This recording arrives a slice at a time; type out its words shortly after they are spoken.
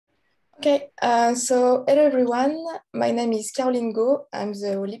Okay, so hello everyone. My name is Gaud. I'm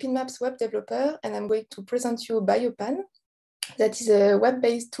the Lipid Maps web developer, and I'm going to present you BioPAN. That is a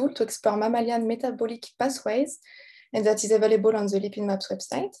web-based tool to explore mammalian metabolic pathways, and that is available on the Lipid Maps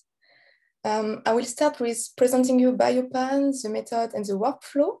website. I will start with presenting you BioPAN, the method and the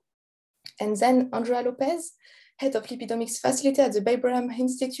workflow, and then Andrea Lopez, head of lipidomics facility at the Babraham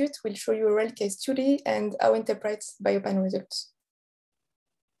Institute, will show you a real case study and how interpret BioPAN results.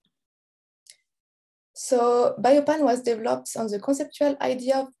 So BioPAN was developed on the conceptual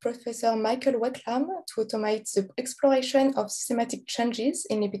idea of Professor Michael Wecklam to automate the exploration of systematic changes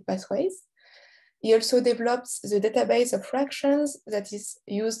in lipid pathways. He also developed the database of reactions that is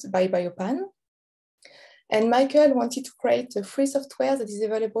used by BioPAN. And Michael wanted to create a free software that is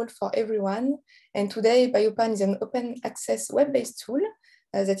available for everyone. And today, BioPAN is an open access web-based tool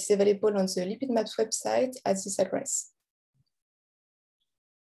that is available on the Lipid Maps website at this address.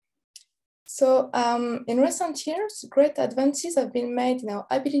 So in recent years, great advances have been made in our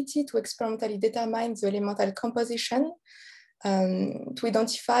ability to experimentally determine the elemental composition to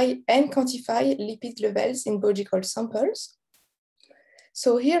identify and quantify lipid levels in biological samples.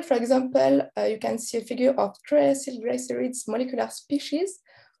 So here, for example, you can see a figure of triacylglycerides molecular species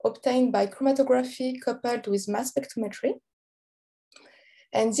obtained by chromatography coupled with mass spectrometry.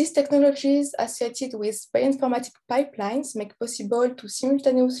 And these technologies associated with bioinformatic pipelines make possible to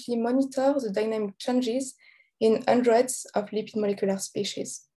simultaneously monitor the dynamic changes in hundreds of lipid molecular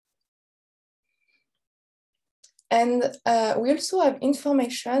species. And we also have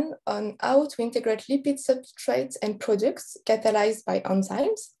information on how to integrate lipid substrates and products catalyzed by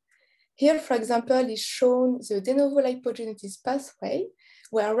enzymes. Here, for example, is shown the de novo lipogenesis pathway,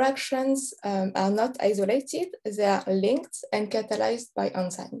 where reactions are not isolated, they are linked and catalyzed by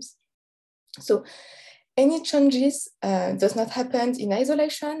enzymes. So any changes does not happen in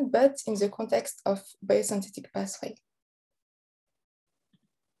isolation, but in the context of biosynthetic pathway.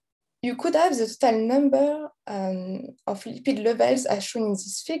 You could have the total number of lipid levels as shown in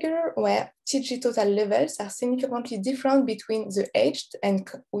this figure, where TG total levels are significantly different between the aged and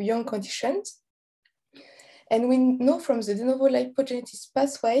young conditions. And we know from the de novo lipogenesis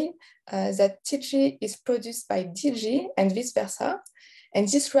pathway that TG is produced by DG and vice versa, and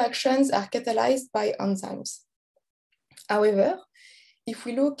these reactions are catalyzed by enzymes. However, if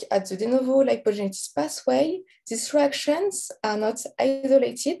we look at the de novo lipogenesis pathway, these reactions are not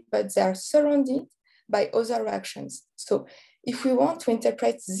isolated, but they are surrounded by other reactions. So if we want to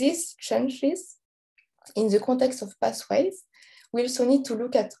interpret these changes in the context of pathways, we also need to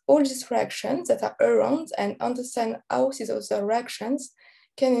look at all these reactions that are around and understand how these other reactions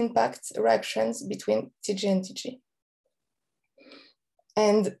can impact reactions between TG and TG.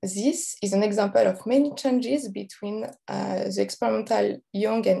 And this is an example of many changes between the experimental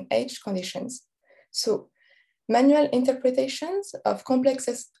young and aged conditions. So manual interpretations of complex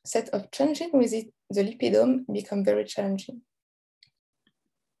set of changes within the lipidome become very challenging.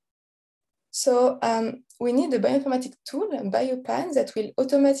 So we need a bioinformatic tool, BioPAN, that will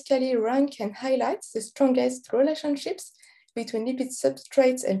automatically rank and highlight the strongest relationships between lipid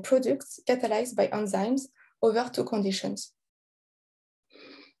substrates and products catalyzed by enzymes over two conditions.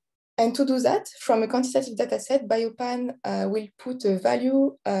 And to do that, from a quantitative dataset, BioPAN will put a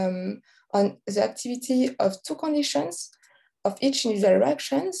value on the activity of two conditions of each individual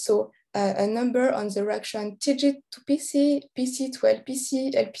reaction. So a number on the reaction TG to PC, PC to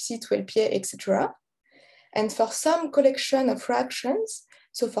LPC, LPC to LPA, etc. And for some collection of reactions,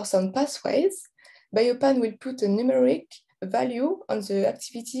 so for some pathways, BioPAN will put a numeric value on the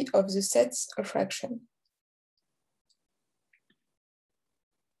activity of the sets of reaction.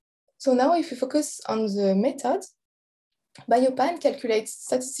 So now if we focus on the method, BioPAN calculates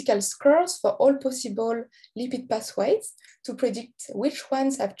statistical scores for all possible lipid pathways to predict which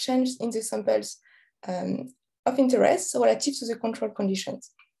ones have changed in the samples of interest relative to the control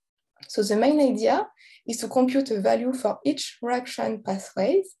conditions. So the main idea is to compute a value for each reaction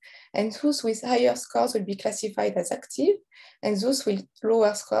pathways, and those with higher scores will be classified as active, and those with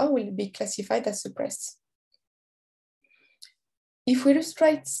lower score will be classified as suppressed. If we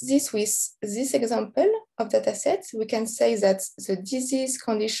illustrate this with this example of dataset, we can say that the disease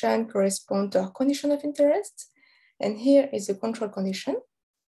condition corresponds to our condition of interest, and here is the control condition.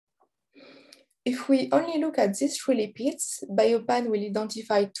 If we only look at these three lipids, BioPAN will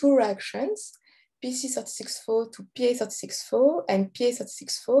identify two reactions, PC36-4 to PA36-4 and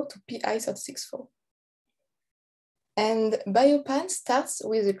PA36-4 to PI36-4. And BioPAN starts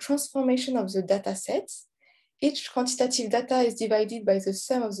with the transformation of the datasets. Each quantitative data is divided by the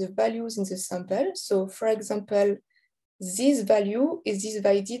sum of the values in the sample. So for example, this value is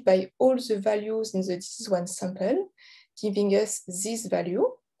divided by all the values in the disease one sample, giving us this value.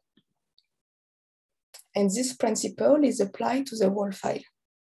 And this principle is applied to the whole file.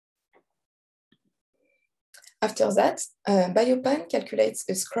 After that, BioPAN calculates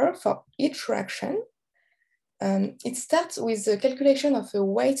a score for each reaction. It starts with the calculation of a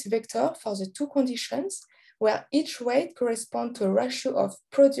weight vector for the two conditions, where each weight corresponds to a ratio of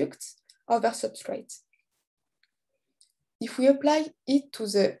product over substrate. If we apply it to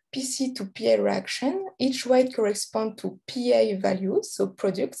the PC to PA reaction, each weight corresponds to PA values, so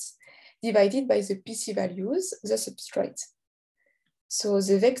products, divided by the PC values, the substrate. So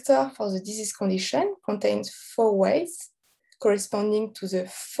the vector for the disease condition contains 4 weights corresponding to the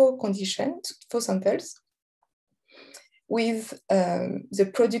 4 conditions, 4 samples, with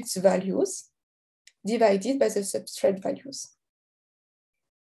the product's values divided by the substrate values.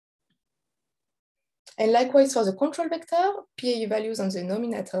 And likewise for the control vector, PA values on the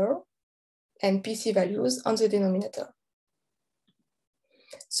numerator and PC values on the denominator.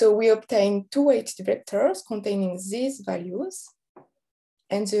 So we obtain 2 weighted vectors containing these values,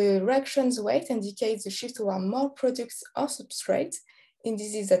 and the reaction's weight indicates the shift toward more products or substrates in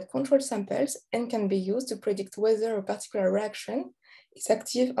disease that control samples and can be used to predict whether a particular reaction is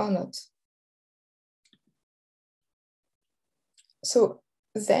active or not. So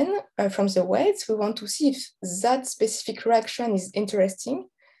then, from the weights, we want to see if that specific reaction is interesting.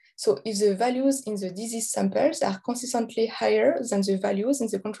 So if the values in the disease samples are consistently higher than the values in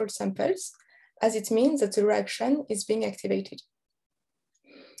the control samples, as it means that the reaction is being activated.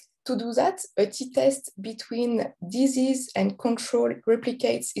 To do that, a t-test between disease and control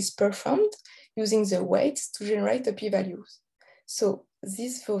replicates is performed using the weights to generate the p-values. So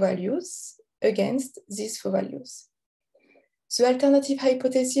these 4 values against these 4 values. The alternative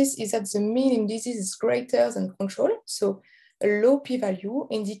hypothesis is that the mean in disease is greater than control. So a low p-value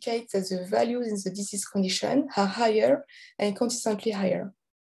indicates that the values in the disease condition are higher and consistently higher.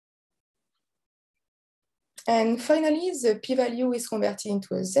 And finally, the p-value is converted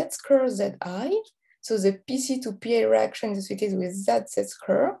into a z-score Zi. So the PC to PA reaction is associated with that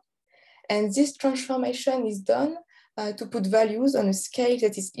z-score. And this transformation is done to put values on a scale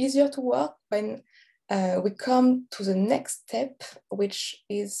that is easier to work when we come to the next step, which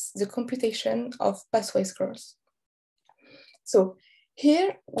is the computation of pathway scores. So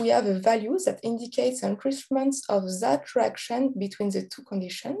here we have a value that indicates increments of that reaction between the two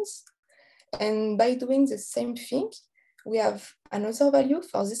conditions. And by doing the same thing, we have another value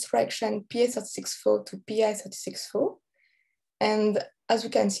for this reaction PA36-4 to PI36-4. And as we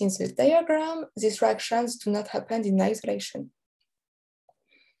can see in the diagram, these reactions do not happen in isolation.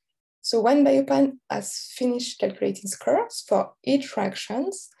 So when BioPAN has finished calculating scores for each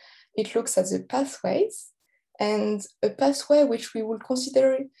reactions, it looks at the pathways, and a pathway which we will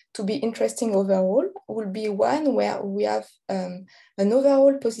consider to be interesting overall will be one where we have an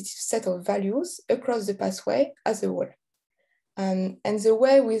overall positive set of values across the pathway as a whole. And the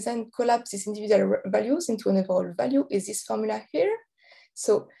way we then collapse these individual values into an overall value is this formula here.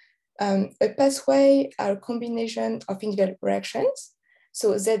 So a pathway are a combination of individual reactions.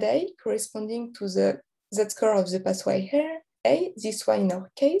 So ZA corresponding to the z-score of the pathway here, A, this one in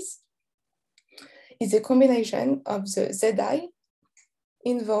our case, is a combination of the ZI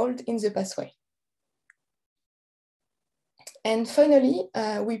involved in the pathway. And finally,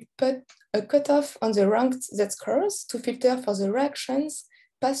 we put a cutoff on the ranked z-scores to filter for the reactions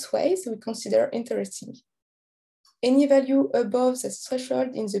pathways we consider interesting. Any value above the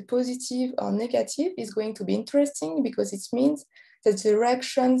threshold in the positive or negative is going to be interesting because it means that the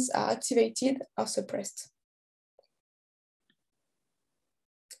reactions are activated or suppressed.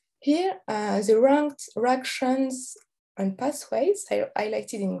 Here, the ranked reactions and pathways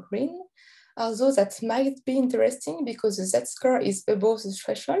highlighted in green are those that might be interesting because the z-score is above the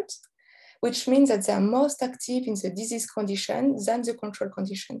threshold, which means that they are most active in the disease condition than the control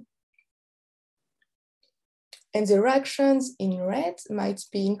condition. And the reactions in red might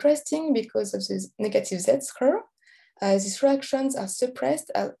be interesting because of the negative z-score. These reactions are suppressed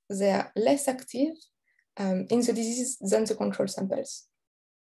as they are less active in the disease than the control samples.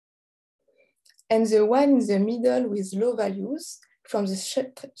 And the one in the middle with low values from the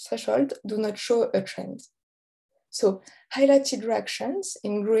threshold do not show a trend. So highlighted reactions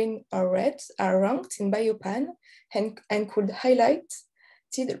in green or red are ranked in BioPAN and could highlight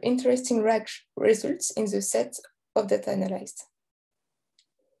the interesting results in the set of data analyzed.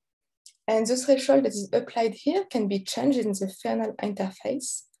 And the threshold that is applied here can be changed in the final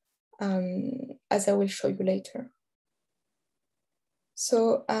interface, as I will show you later.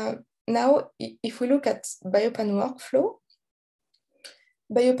 So now, if we look at BioPAN workflow,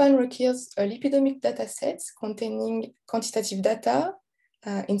 BioPAN requires a lipidomic dataset containing quantitative data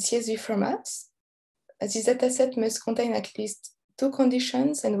in CSV formats. This dataset must contain at least 2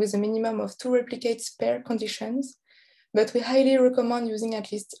 conditions and with a minimum of 2 replicates per conditions, but we highly recommend using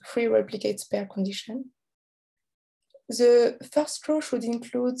at least 3 replicates per condition. The first row should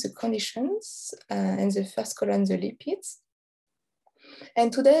include the conditions and the first column, the lipids.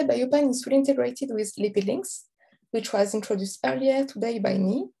 And today, BioPAN is fully integrated with lipid links, which was introduced earlier today by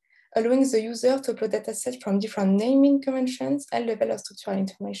me, allowing the user to upload datasets from different naming conventions and level of structural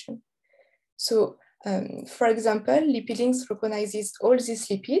information. So, for example, lipid links recognizes all these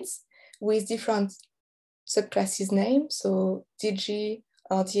lipids with different subclasses names, so DG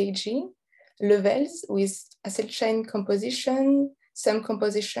or DAG, levels with acetyl chain composition, sum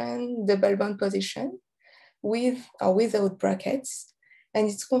composition, double bond position, with or without brackets, and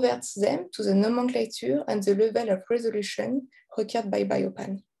it converts them to the nomenclature and the level of resolution required by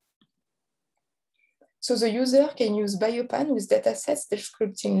BioPAN. So the user can use BioPAN with datasets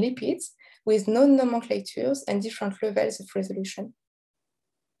describing lipids with known nomenclatures and different levels of resolution.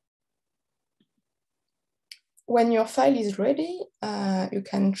 When your file is ready, you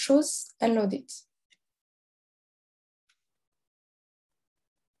can choose and load it.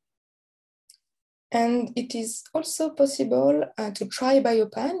 And it is also possible to try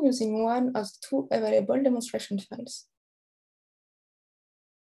BioPAN using one of the 2 available demonstration files.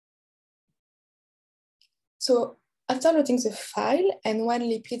 So after loading the file and when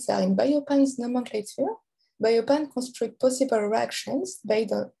lipids are in BioPAN's nomenclature, BioPAN constructs possible reactions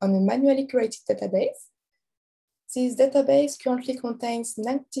based on a manually curated database. This database currently contains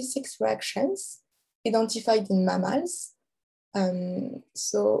 96 reactions identified in mammals.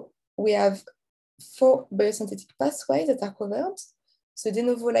 So we have 4 biosynthetic pathways that are covered: the de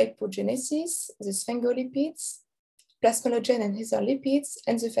novo lipogenesis, the sphingolipids, plasmalogen and ether lipids,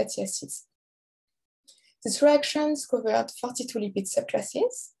 and the fatty acids. These reactions covered 42 lipid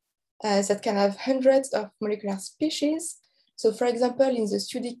subclasses that can have hundreds of molecular species. So for example, in the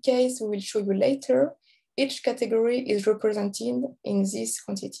study case we will show you later, each category is represented in these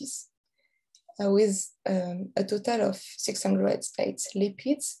quantities with a total of 608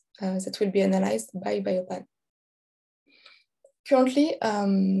 lipids that will be analyzed by BioPAN. Currently,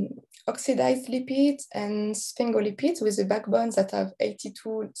 oxidized lipids and sphingolipids with the backbones that have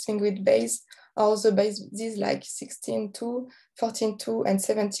 82 sphingolipid base, or the bases like 16,2, 14,2, and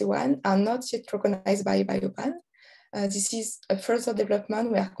 71 are not yet recognized by BioPAN. This is a further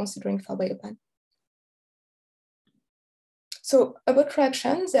development we are considering for BioPAN. So about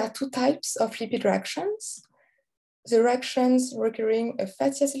reactions, there are 2 types of lipid reactions. The reactions requiring a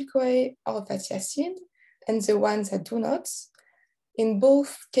fatty acyl-CoA or a fatty acid, and the ones that do not. In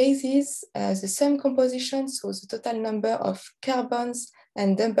both cases, the same composition, so the total number of carbons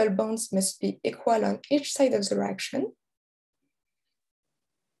and double bonds must be equal on each side of the reaction.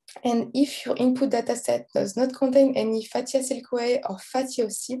 And if your input dataset does not contain any fatty acyl-CoA or fatty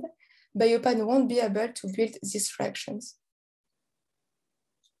acid, BioPAN won't be able to build these reactions.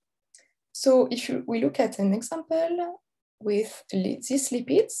 So if we look at an example with these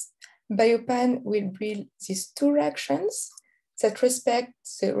lipids, BioPAN will build these 2 reactions that respect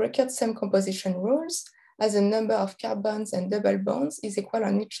the required sum composition rules, as the number of carbons and double bonds is equal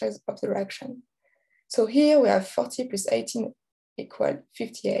on each side of the reaction. So here we have 40 plus 18 equal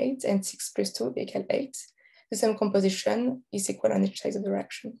 58 and 6 plus 2 equal 8. The sum composition is equal on each side of the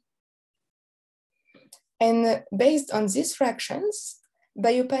reaction. And based on these reactions,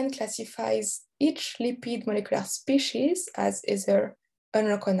 BioPAN classifies each lipid molecular species as either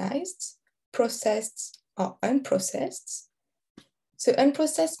unrecognized, processed, or unprocessed. So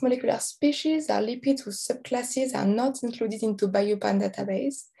unprocessed molecular species are lipids whose subclasses are not included into BioPAN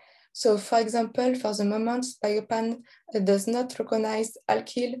database. So for example, for the moment, BioPAN does not recognize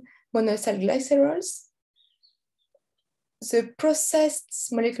alkyl monoacyl glycerols. The processed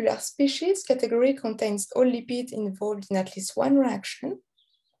molecular species category contains all lipids involved in at least 1 reaction.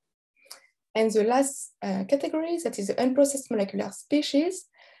 And the last category, that is the unprocessed molecular species,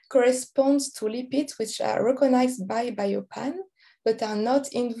 corresponds to lipids which are recognized by BioPAN, but are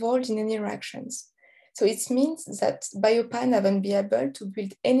not involved in any reactions. So it means that BioPAN haven't been able to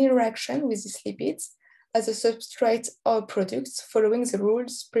build any reaction with these lipids as a substrate or products following the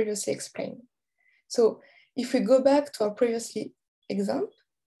rules previously explained. So if we go back to our previous example,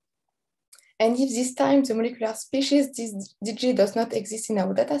 and if this time the molecular species DG does not exist in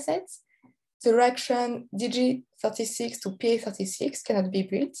our datasets, the reaction DG36 to PA36 cannot be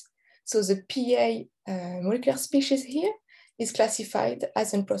built. So the PA molecular species here is classified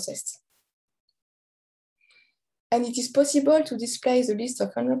as unprocessed. And it is possible to display the list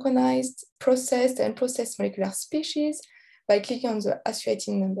of unrecognized, processed, and unprocessed molecular species by clicking on the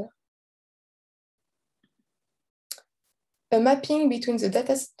associated number. A mapping between the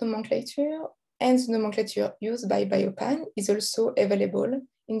dataset nomenclature and the nomenclature used by BioPAN is also available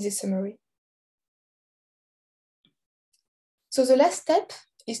in this summary. So the last step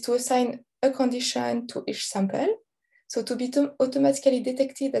is to assign a condition to each sample. So to be automatically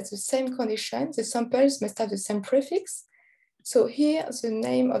detected at the same condition, the samples must have the same prefix. So here, the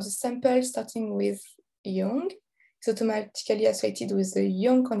name of the sample starting with young is automatically associated with the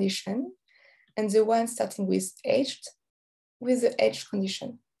young condition, and the one starting with aged with the age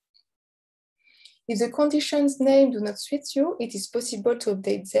condition. If the conditions name do not suit you, it is possible to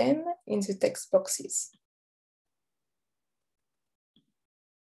update them in the text boxes.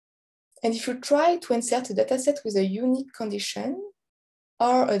 And if you try to insert a dataset with a unique condition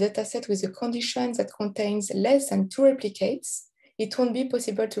or a dataset with a condition that contains less than 2 replicates, it won't be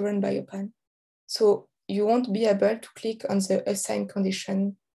possible to run BioPAN. So you won't be able to click on the Assign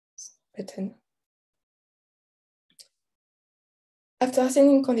Condition button. After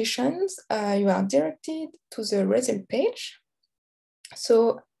assigning conditions, you are directed to the result page.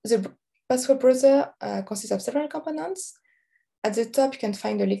 So the password browser consists of several components. At the top, you can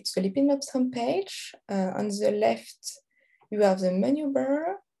find a link to the Lipid Maps homepage. On the left, you have the menu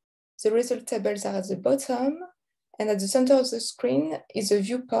bar. The result tables are at the bottom. And at the center of the screen is a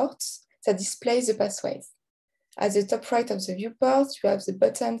viewport that displays the pathways. At the top right of the viewport, you have the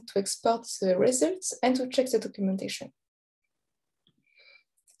button to export the results and to check the documentation.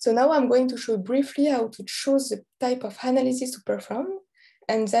 So now I'm going to show briefly how to choose the type of analysis to perform,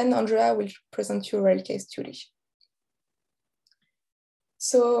 and then Andrea will present you a real case study.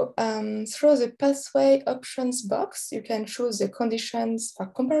 So through the pathway options box, you can choose the conditions for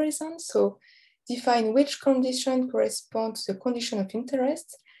comparison. So define which condition corresponds to the condition of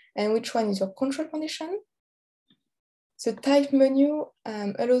interest and which one is your control condition. The type menu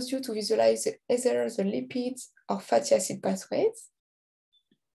allows you to visualize either the lipids or fatty acid pathways.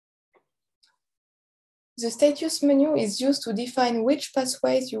 The status menu is used to define which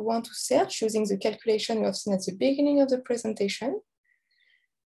pathways you want to search using the calculation we have seen at the beginning of the presentation.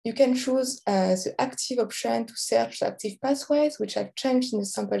 You can choose the active option to search the active pathways which have changed in the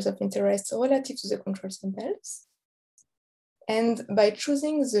samples of interest relative to the control samples. And by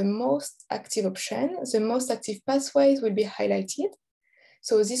choosing the most active option, the most active pathways will be highlighted.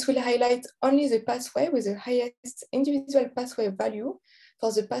 So this will highlight only the pathway with the highest individual pathway value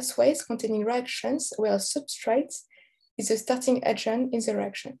for the pathways containing reactions where a substrate is the starting agent in the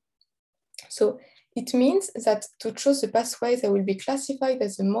reaction. So it means that to choose the pathways that will be classified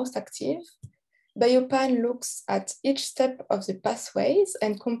as the most active, BioPAN looks at each step of the pathways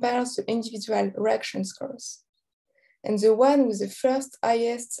and compares the individual reaction scores. And the one with the first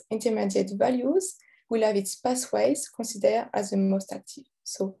highest intermediate values will have its pathways considered as the most active.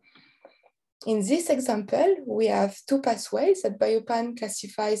 So in this example, we have 2 pathways that BioPAN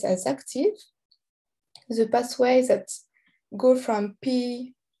classifies as active. The pathways that go from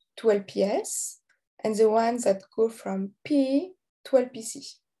P to LPS, and the ones that go from P to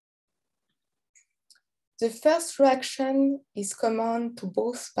LPC. The first reaction is common to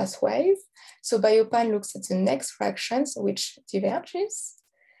both pathways. So BioPAN looks at the next reactions which diverges.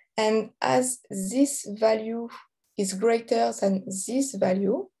 And as this value is greater than this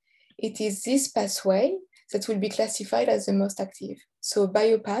value, it is this pathway that will be classified as the most active. So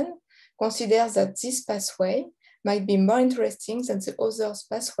BioPAN considers that this pathway might be more interesting than the other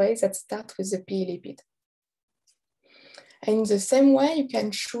pathways that start with the PE lipid. And in the same way, you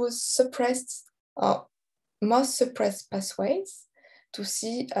can choose suppressed or most suppressed pathways to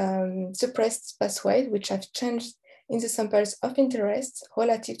see suppressed pathways which have changed in the samples of interest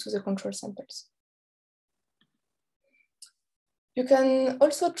relative to the control samples. You can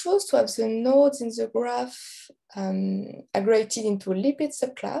also choose to have the nodes in the graph aggregated into lipid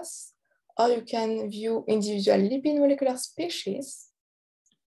subclass, or you can view individual lipid molecular species.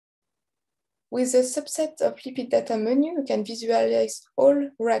 With the subset of lipid data menu, you can visualize all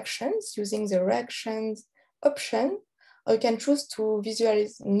reactions using the reactions option, or you can choose to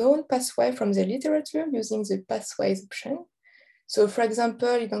visualize known pathway from the literature using the pathways option. So for example,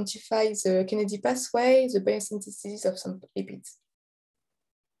 identify the Kennedy pathway, the biosynthesis of some lipids.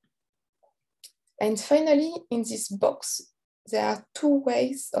 And finally, in this box, there are 2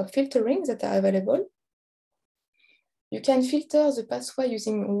 ways of filtering that are available. You can filter the pathway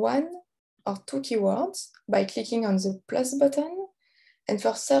using 1 or 2 keywords by clicking on the plus button, And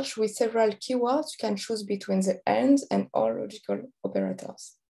for search with several keywords, you can choose between the AND and OR logical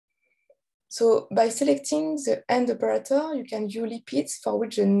operators. So by selecting the AND operator, you can view lipids for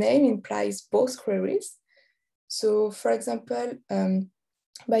which the name implies both queries. So for example,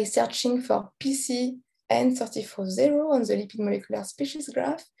 by searching for PC N34 on the lipid molecular species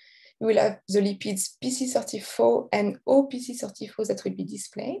graph, you will have the lipids PC34 and OPC34 that will be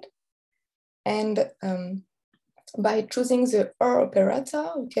displayed. And by choosing the OR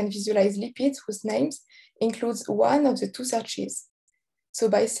operator, you can visualize lipids whose names includes one of the two searches. So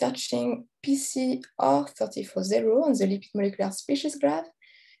by searching PCR34 on the lipid molecular species graph,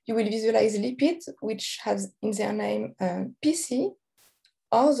 you will visualize lipids which have in their name PC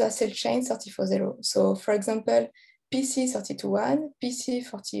or the cell chain 34. So for example, PC31,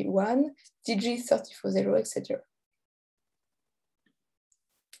 PC41, TG34, etc.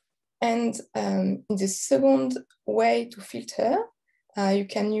 And in the second way to filter, you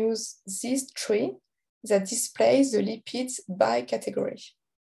can use this tree that displays the lipids by category.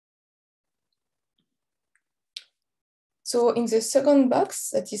 So in the second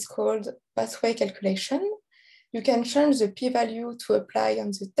box that is called pathway calculation, you can change the p-value to apply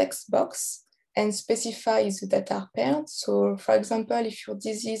on the text box and specify the data are paired. So for example, if your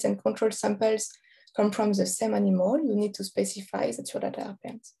disease and control samples come from the same animal, you need to specify that your data are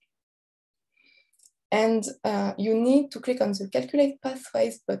paired. And you need to click on the Calculate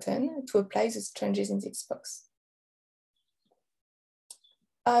Pathways button to apply the changes in this box.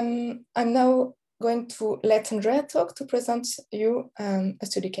 I'm now going to let Andrea talk to present you a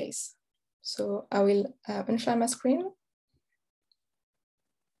study case. So I will unshare my screen.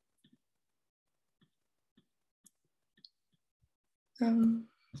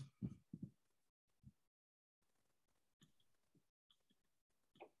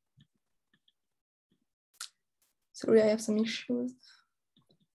 Sorry, I have some issues.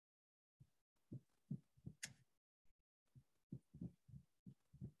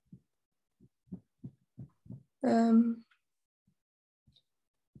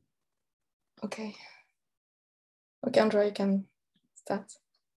 Okay. Okay, Andrea, you can start.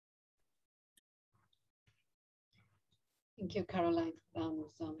 Thank you, Caroline.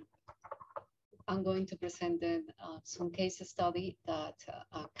 I'm going to present some case study that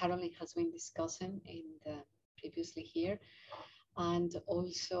Caroline has been discussing previously here, and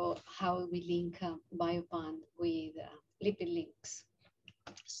also how we link BioPAN with lipid links.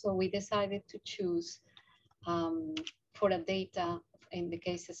 So we decided to choose for a data in the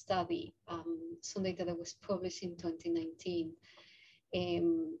case study, some data that was published in 2019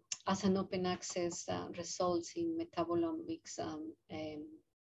 as an open access results in metabolomics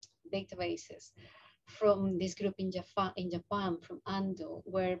databases from this group in Japan from Ando,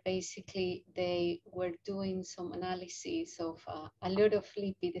 where basically they were doing some analysis of a lot of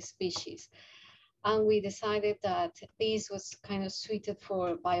lipid species. And we decided that this was kind of suited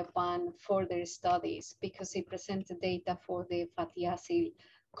for BioPAN for their studies because it presented data for the fatty acid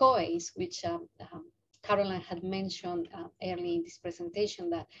CoAs, which Caroline had mentioned early in this presentation,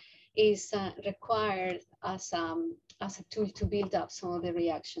 that is required as a tool to build up some of the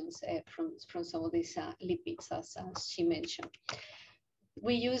reactions from some of these lipids, as she mentioned.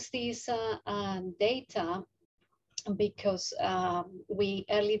 We use this data because we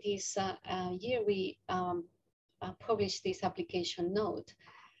early this year we published this application note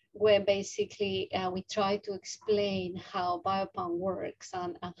where basically we try to explain how BioPAN works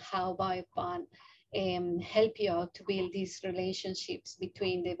and how BioPAN help you out to build these relationships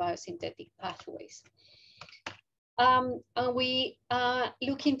between the biosynthetic pathways. And we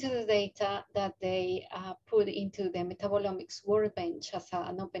look into the data that they put into the metabolomics workbench as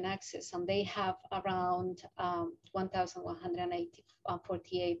an open access, and they have around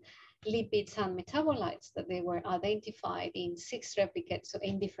 1,148 lipids and metabolites that they were identified in 6 replicates, so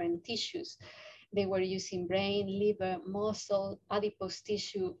in different tissues. They were using brain, liver, muscle, adipose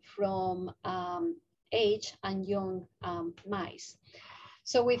tissue from aged and young mice.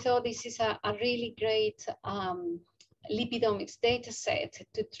 So we thought this is a really great lipidomics data set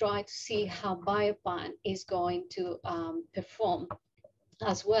to try to see how BioPAN is going to perform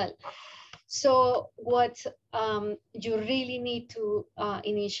as well. So what you really need to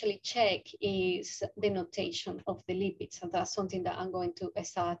initially check is the notation of the lipids. And that's something that I'm going to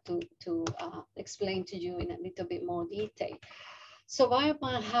start to explain to you in a little bit more detail. So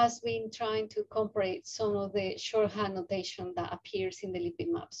BioPAN has been trying to incorporate some of the shorthand notation that appears in the Lipid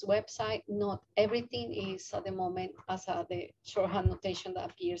Maps website. Not everything is at the moment as the shorthand notation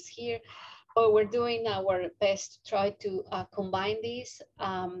that appears here, but we're doing our best to try to combine these.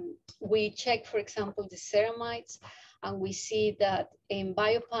 We check, for example, the ceramides And we see that in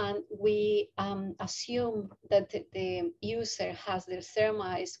BioPAN, we assume that the user has their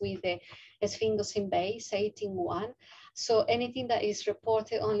ceramides with the sphingosine base 18.1. So anything that is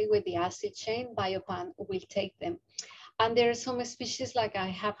reported only with the acid chain, BioPAN will take them. And there are some species like I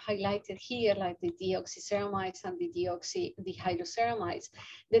have highlighted here, like the deoxyceramides and the dihydroceramides,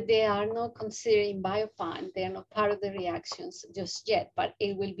 that they are not considered in BioPAN. They are not part of the reactions just yet, but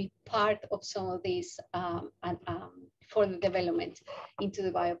it will be part of some of these for the development into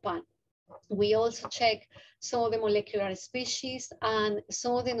the BioPAN. We also check some of the molecular species and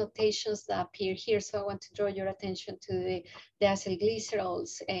some of the notations that appear here. So I want to draw your attention to the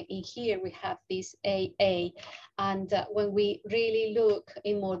acylglycerols. In here, we have this AA. And when we really look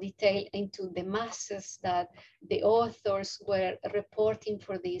in more detail into the masses that the authors were reporting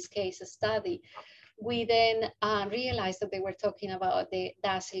for this case study, we then realized that they were talking about the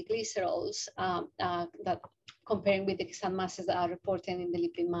acylglycerols that comparing with the exact masses that are reported in the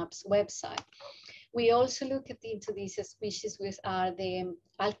Lipid Maps website. We also look into these species, which are the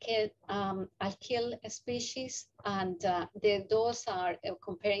alkyl species, and those are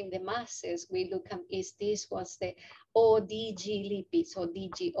comparing the masses. We look at this was the ODG lipids or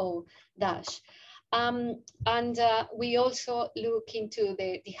DGO dash. And we also look into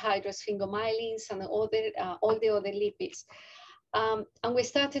the dihydrosphingomyelins and all the other lipids. And we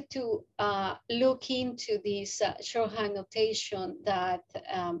started to look into this shorthand notation that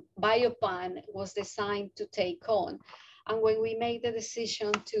BioPAN was designed to take on. And when we made the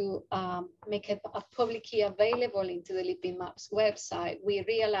decision to make it publicly available into the Lipid Maps website, we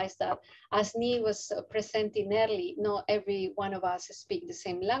realized that, as Ni was presenting early, not every one of us speak the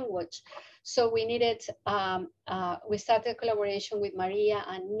same language. So we needed, we started a collaboration with Maria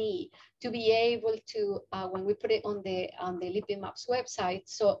and Ni to be able to, when we put it on the Lipid Maps website,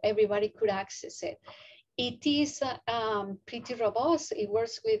 so everybody could access it. It is pretty robust. It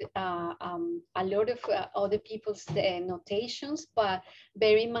works with a lot of other people's notations, but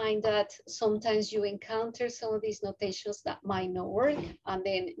bear in mind that sometimes you encounter some of these notations that might not work, and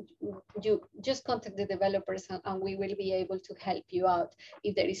then you just contact the developers and we will be able to help you out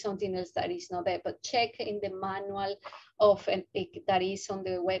if there is something else that is not there. But check in the manual of that is on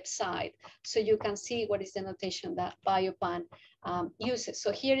the website, so you can see what is the notation that BioPAN uses.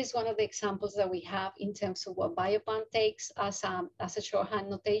 So here is one of the examples that we have in terms of what BioPAN takes as a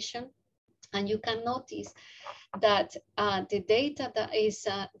shorthand notation. And you can notice that the data that is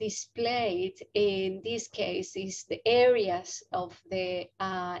displayed in this case is the areas of the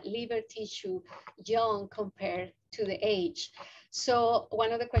liver tissue young compared to the age. So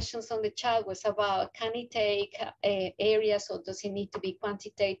one of the questions on the chat was about, can it take areas, or does it need to be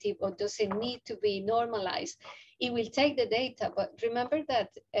quantitative, or does it need to be normalized? It will take the data, but remember that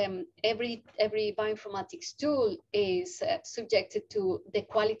every bioinformatics tool is subjected to the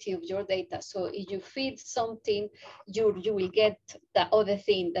quality of your data. So if you feed something, you will get the other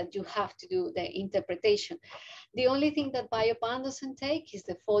thing that you have to do, the interpretation. The only thing that BioPAN doesn't take is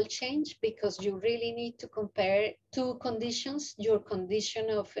the fold change, because you really need to compare two conditions, your condition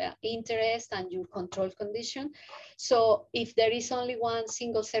of interest and your control condition. So if there is only one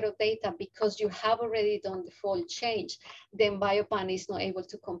single set of data, because you have already done the fold change, then BioPAN is not able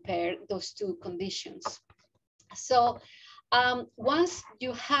to compare those two conditions. So once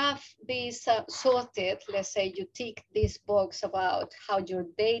you have this sorted, let's say you tick this box about how your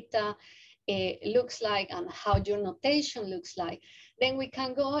data looks like and how your notation looks like, then we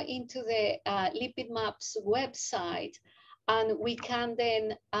can go into the Lipid Maps website, and we can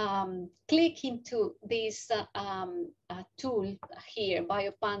then click into this tool here,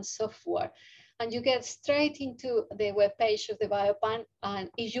 BioPAN software, and you get straight into the web page of the BioPAN. And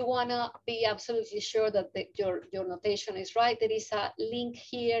if you want to be absolutely sure that your notation is right, there is a link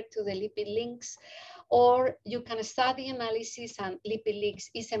here to the lipid links, or you can start the analysis, and lipid links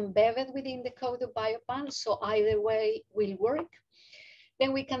is embedded within the code of BioPAN, so either way will work.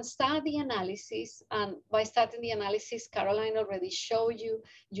 Then we can start the analysis, and by starting the analysis, Caroline already showed you,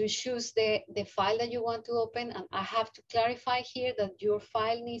 you choose the file that you want to open, and I have to clarify here that your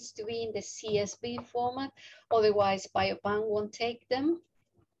file needs to be in the CSV format, otherwise BioPAN won't take them,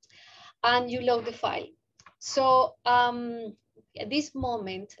 and you load the file. So at this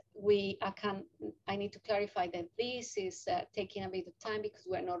moment, I need to clarify that this is taking a bit of time because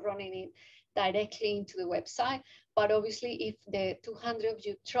we're not running it directly into the website. But obviously, if the 200 of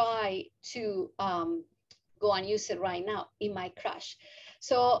you try to go and use it right now, it might crash.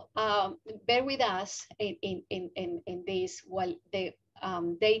 So bear with us in this while the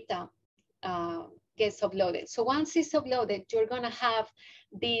data gets uploaded. So once it's uploaded, you're going to have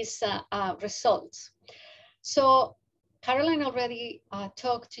these results. So Caroline already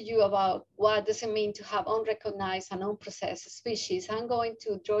talked to you about what does it mean to have unrecognized and unprocessed species. I'm going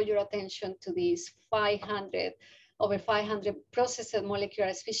to draw your attention to these over 500 processed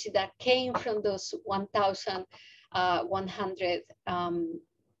molecular species that came from those 1,100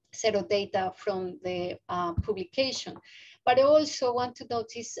 set of data from the publication. But I also want to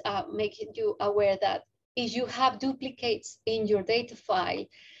notice, making you aware that if you have duplicates in your data file,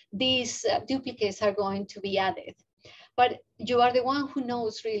 these duplicates are going to be added. But you are the one who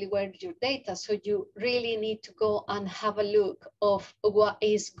knows really where your data, so you really need to go and have a look of what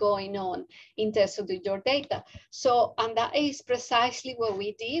is going on in terms of your data. So, and that is precisely what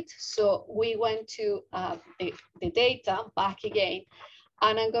we did. So we went to the data back again,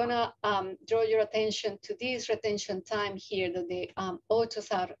 and I'm gonna draw your attention to this retention time here that the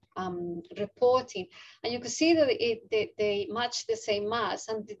authors are reporting. And you can see that they match the same mass,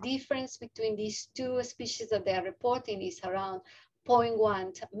 and the difference between these two species that they are reporting is around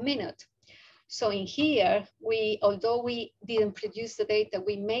 0.1 minute. So in here, although we didn't produce the data,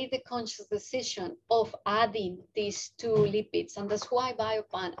 we made the conscious decision of adding these two lipids, and that's why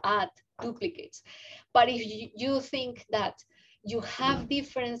BioPAN add duplicates. But if you think that you have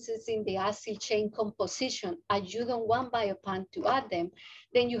differences in the acyl chain composition and you don't want BioPAN to add them,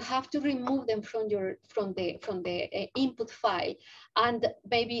 then you have to remove them from the input file and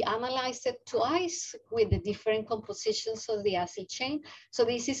maybe analyze it twice with the different compositions of the acyl chain. So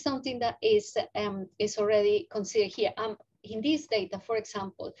this is something that is already considered here. In this data, for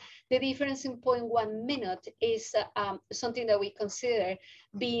example, the difference in 0.1 minute is something that we consider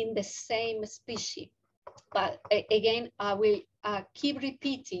being the same species. But again, I will keep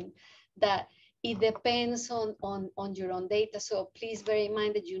repeating that it depends on your own data. So please bear in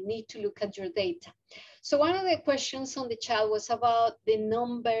mind that you need to look at your data. So one of the questions on the chat was about the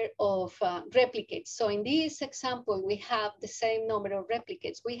number of replicates. So in this example, we have the same number of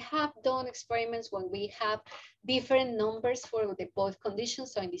replicates. We have done experiments when we have different numbers for the both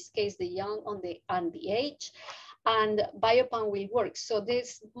conditions. So in this case, the young and the age. And BioPAN will work. So there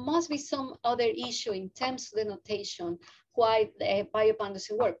must be some other issue in terms of the notation why the BioPAN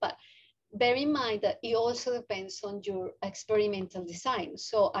doesn't work. But bear in mind that it also depends on your experimental design.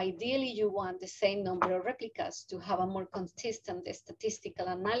 So ideally, you want the same number of replicas to have a more consistent statistical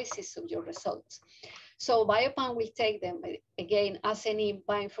analysis of your results. So BioPAN will take them. Again, as any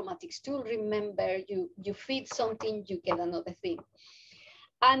bioinformatics tool, remember, you feed something, you get another thing.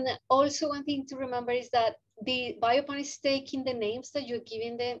 And also one thing to remember is that the BioPAN is taking the names that you're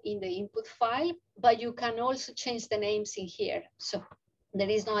giving them in the input file, but you can also change the names in here. So there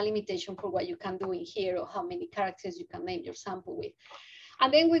is no limitation for what you can do in here or how many characters you can name your sample with.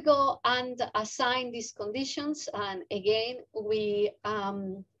 And then we go and assign these conditions. And again, we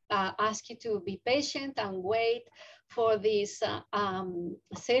ask you to be patient and wait for this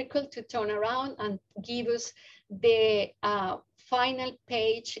circle to turn around and give us the final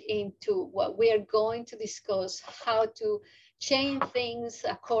page into what we are going to discuss, how to change things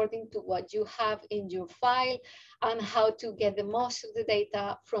according to what you have in your file and how to get the most of the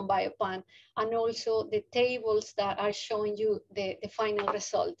data from BioPAN, and also the tables that are showing you the final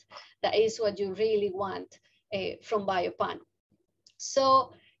result. That is what you really want from BioPAN.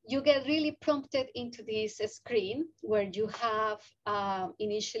 So you get really prompted into this screen where you have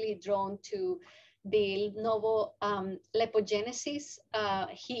initially drawn to the novel lipogenesis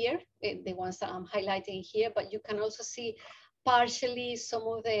here, the ones that I'm highlighting here, but you can also see partially some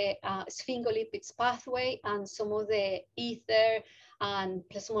of the sphingolipids pathway and some of the ether and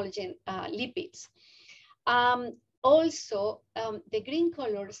plasmalogen lipids. Also, the green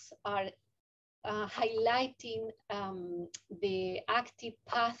colors are highlighting the active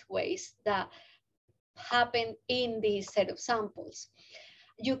pathways that happen in this set of samples.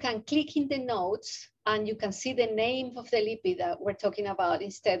 You can click in the notes and you can see the name of the lipid that we're talking about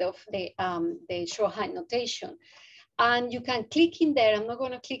instead of the shorthand notation. And you can click in there. I'm not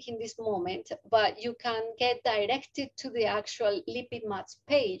going to click in this moment, but you can get directed to the actual lipid maps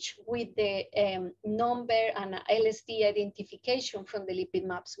page with the number and LSD identification from the lipid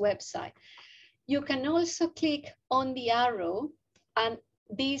maps website. You can also click on the arrow, and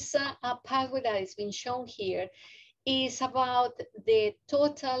this pathway that is being shown here is about the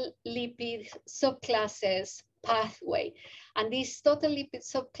total lipid subclasses pathway. And this total lipid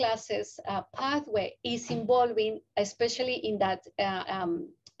subclasses pathway is involving, especially in that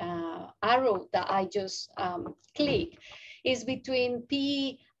arrow that I just clicked, is between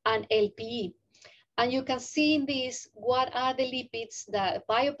PE and LPE. And you can see in this what are the lipids that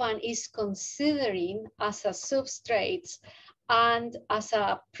BioPAN is considering as a substrates and as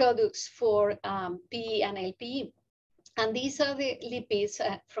a products for PE and LPE. And these are the lipids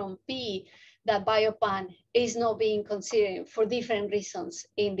from P that BioPAN is not being considered for different reasons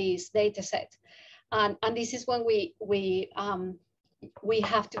in this data set. And this is when we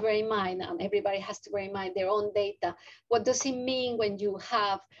have to bear in mind, and everybody has to bear in mind their own data. What does it mean when you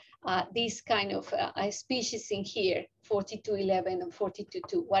have this kind of species in here, 4211 and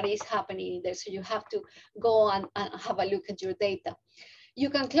 422? What is happening in there? So you have to go and have a look at your data. You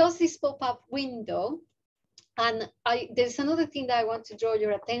can close this pop-up window. And there's another thing that I want to draw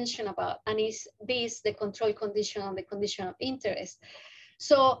your attention about, and is this, the control condition and the condition of interest.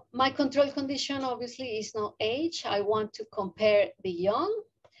 So my control condition obviously is not age. I want to compare the young.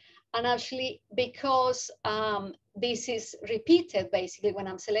 And actually, because this is repeated, basically, when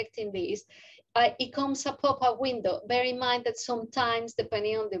I'm selecting this, it comes a pop-up window. Bear in mind that sometimes,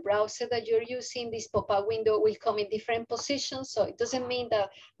 depending on the browser that you're using, this pop-up window will come in different positions. So it doesn't mean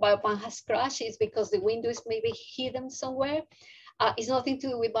that BioPAN has crashed. It's because the window is maybe hidden somewhere. It's nothing to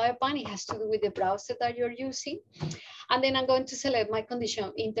do with BioPAN. It has to do with the browser that you're using. And then I'm going to select my condition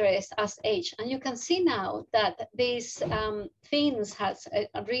of interest as age. And you can see now that these things has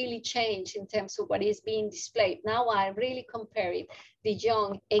really changed in terms of what is being displayed. Now I'm really comparing the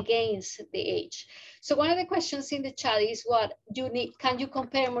young against the age. So one of the questions in the chat is what you need, can you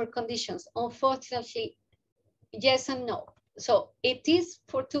compare more conditions? Unfortunately, yes and no. So it is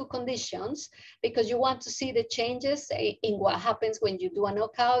for two conditions, because you want to see the changes in what happens when you do a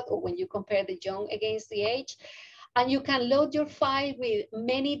knockout or when you compare the young against the age. And you can load your file with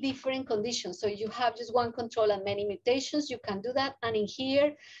many different conditions. So you have just one control and many mutations, you can do that. And in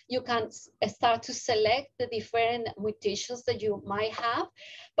here, you can start to select the different mutations that you might have.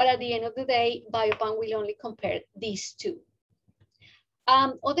 But at the end of the day, BioPAN will only compare these two.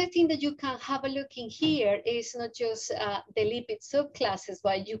 Other thing that you can have a look in here is not just the lipid subclasses,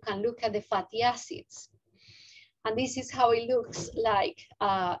 but you can look at the fatty acids. And this is how it looks like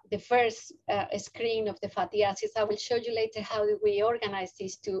the first screen of the fatty acids. I will show you later how we organize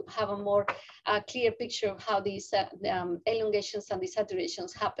this to have a more clear picture of how these elongations and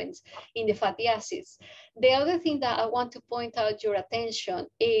desaturations happens in the fatty acids. The other thing that I want to point out your attention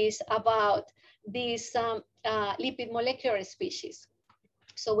is about these lipid molecular species.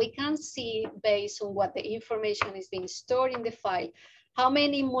 So we can see, based on what the information is being stored in the file, how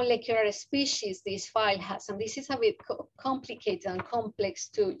many molecular species this file has. And this is a bit complicated and complex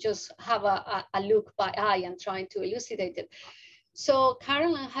to just have a look by eye and trying to elucidate it. So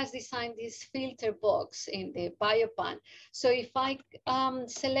Caroline has designed this filter box in the BioPAN. So if I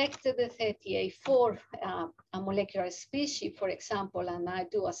selected the 38 for a molecular species, for example, and I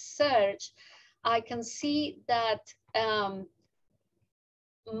do a search, I can see that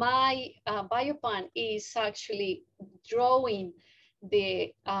my BioPAN is actually drawing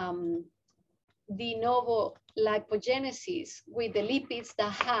the de novo lipogenesis with the lipids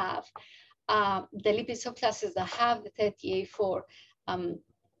that have the lipid subclasses that have the 38-4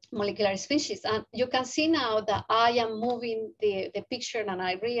 molecular species. And you can see now that I am moving the picture and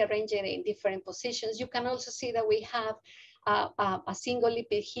I rearrange it in different positions. You can also see that we have a single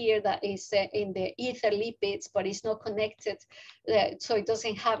lipid here that is in the ether lipids, but it's not connected. So it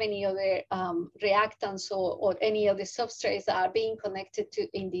doesn't have any other reactants or any other substrates that are being connected to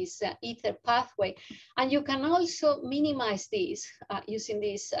in this ether pathway. And you can also minimize these using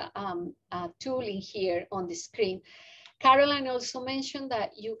this tool in here on the screen. Caroline also mentioned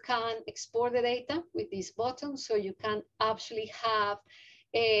that you can export the data with this button, so you can actually have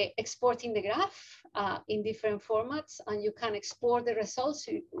exporting the graph in different formats, and you can export the results.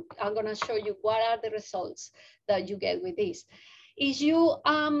 I'm going to show you what are the results that you get with this. Is you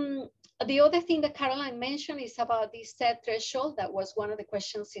the other thing that Caroline mentioned is about this set threshold. That was one of the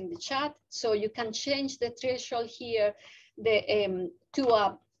questions in the chat. So you can change the threshold here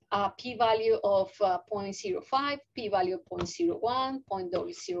to a p-value of 0.05, p-value of 0.01,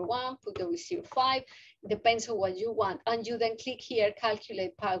 0.001, 0.005, depends on what you want. And you then click here,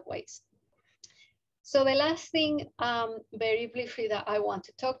 calculate pathways. So the last thing, very briefly, that I want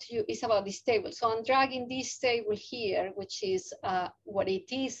to talk to you is about this table. So I'm dragging this table here, which is what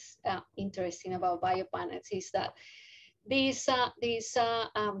it is interesting about BioPAN is that these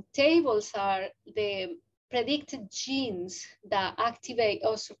tables are the predicted genes that activate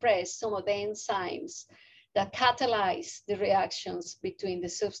or suppress some of the enzymes that catalyze the reactions between the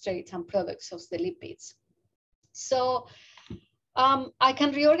substrate and products of the lipids. So I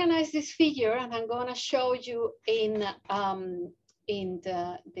can reorganize this figure, and I'm going to show you in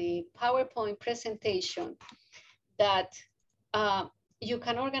the PowerPoint presentation that you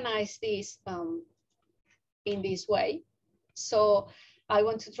can organize this in this way. So I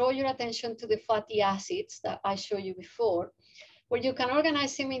want to draw your attention to the fatty acids that I showed you before, where you can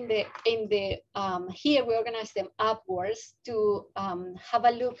organize them here we organize them upwards to have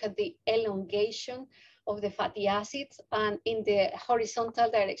a look at the elongation of the fatty acids, and in the horizontal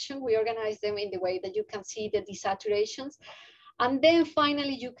direction, we organize them in the way that you can see the desaturations. And then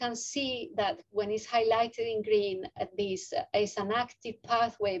finally, you can see that when it's highlighted in green, this is an active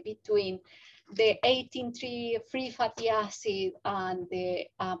pathway between the 18-3 free fatty acid and the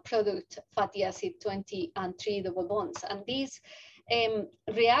product fatty acid 20 and 3 double bonds. And this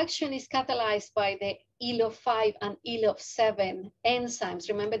reaction is catalyzed by the ELO5 and ELO7 enzymes.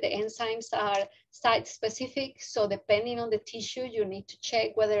 Remember, the enzymes are site-specific, so depending on the tissue, you need to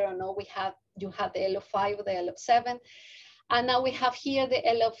check whether or not you have the ELO5 or the ELO7. And now we have here the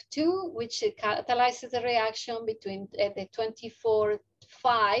ELO2, which catalyzes the reaction between the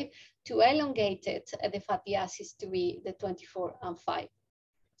 24-5 to elongated the fatty acids to be the 24 and 5.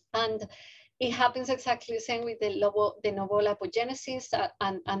 And it happens exactly the same with the novel lipogenesis,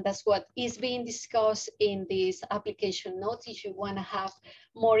 and that's what is being discussed in this application note if you want to have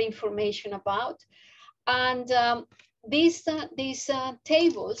more information about. And these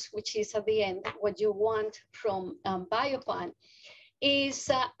tables, which is at the end, what you want from BioPAN, is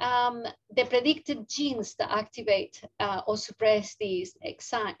the predicted genes that activate or suppress these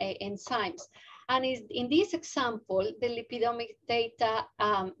enzymes. And in this example, the lipidomic data,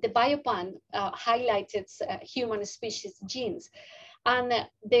 the BioPAN highlighted human species genes. And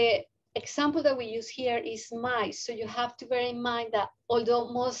the example that we use here is mice. So you have to bear in mind that although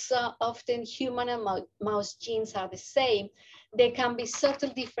most often human and mouse genes are the same, there can be subtle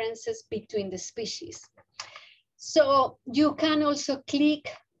differences between the species. So you can also click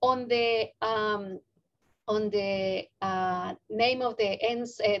on the name of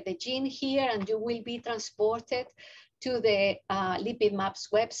the gene here, and you will be transported to the Lipid Maps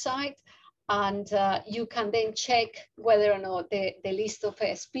website. And you can then check whether or not the list of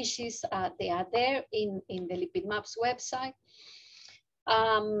species, they are there in the Lipid Maps website.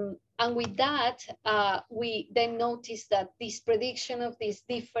 And with that, we then notice that this prediction of these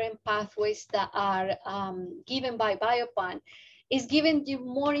different pathways that are given by BioPAN is giving you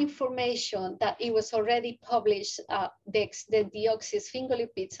more information that it was already published, the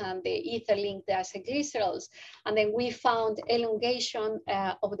deoxysphingolipids and the ether-linked diacylglycerols. And then we found elongation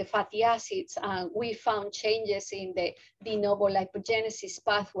of the fatty acids, and we found changes in the de novo lipogenesis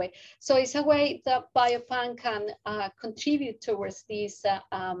pathway. So it's a way that BioPAN can contribute towards this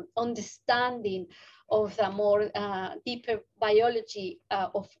understanding of the more deeper biology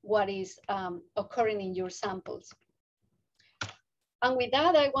of what is occurring in your samples. And with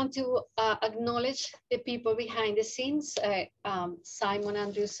that, I want to acknowledge the people behind the scenes, Simon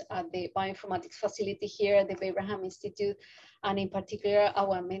Andrews at the Bioinformatics facility here at the Abraham Institute, and in particular,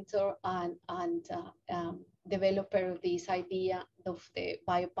 our mentor and developer of this idea of the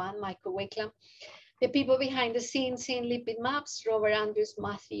BioPAN, Michael Wakelam. The people behind the scenes in Lipid Maps, Robert Andrews,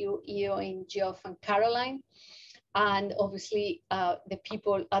 Matthew, Eoin, Geoff, and Caroline. And obviously, the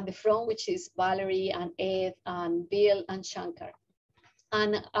people at the front, which is Valerie and Ed and Bill and Shankar.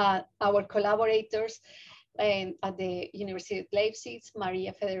 And our collaborators at the University of Leipzig,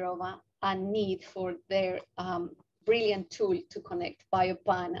 Maria Fedorova and Need, for their brilliant tool to connect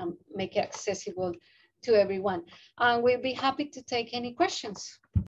BioPAN and make it accessible to everyone. And we'll be happy to take any questions.